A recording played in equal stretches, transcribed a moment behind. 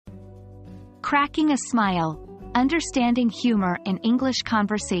Cracking a smile. Understanding humor in English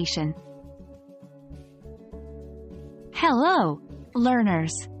conversation. Hello,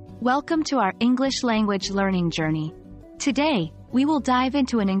 learners. Welcome to our English language learning journey. Today, we will dive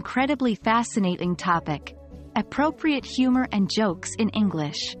into an incredibly fascinating topic: appropriate humor and jokes in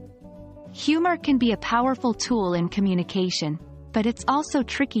English. Humor can be a powerful tool in communication, but it's also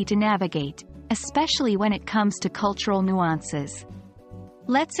tricky to navigate, especially when it comes to cultural nuances.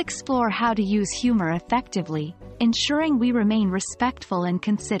 Let's explore how to use humor effectively, ensuring we remain respectful and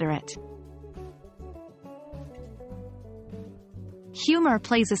considerate. Humor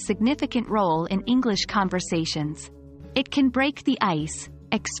plays a significant role in English conversations. It can break the ice,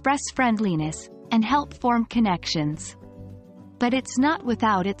 express friendliness, and help form connections. But it's not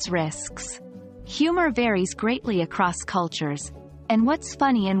without its risks. Humor varies greatly across cultures, and what's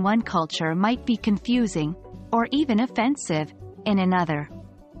funny in one culture might be confusing, or even offensive, in another.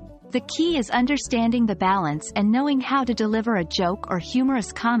 The key is understanding the balance and knowing how to deliver a joke or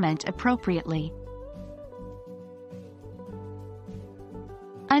humorous comment appropriately.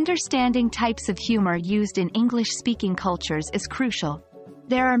 Understanding types of humor used in English-speaking cultures is crucial.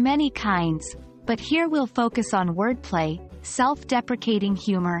 There are many kinds, but here we'll focus on wordplay, self-deprecating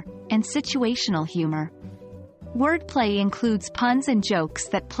humor, and situational humor. Wordplay includes puns and jokes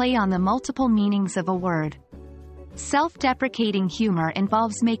that play on the multiple meanings of a word. Self-deprecating humor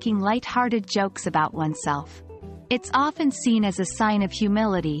involves making light-hearted jokes about oneself. It's often seen as a sign of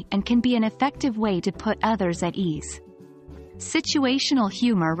humility and can be an effective way to put others at ease. Situational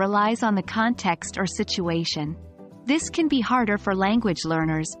humor relies on the context or situation. This can be harder for language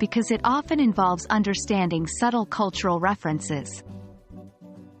learners because it often involves understanding subtle cultural references.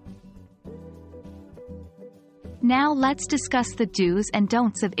 Now let's discuss the do's and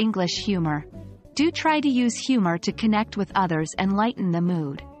don'ts of English humor. Do try to use humor to connect with others and lighten the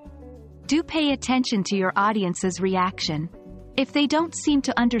mood. Do pay attention to your audience's reaction. If they don't seem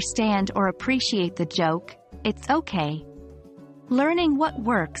to understand or appreciate the joke, it's okay. Learning what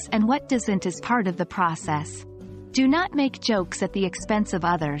works and what doesn't is part of the process. Do not make jokes at the expense of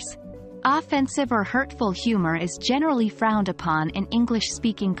others. Offensive or hurtful humor is generally frowned upon in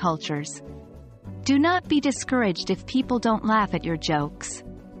English-speaking cultures. Do not be discouraged if people don't laugh at your jokes.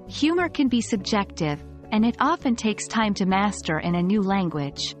 Humor can be subjective, and it often takes time to master in a new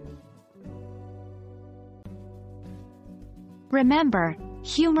language. Remember,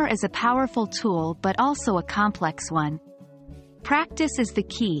 humor is a powerful tool but also a complex one. Practice is the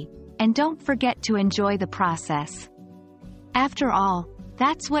key, and don't forget to enjoy the process. After all,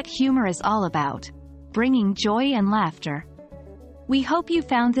 that's what humor is all about: bringing joy and laughter. We hope you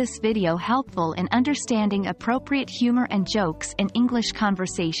found this video helpful in understanding appropriate humor and jokes in English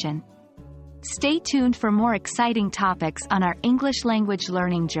conversation. Stay tuned for more exciting topics on our English language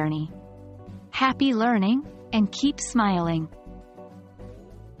learning journey. Happy learning, and keep smiling!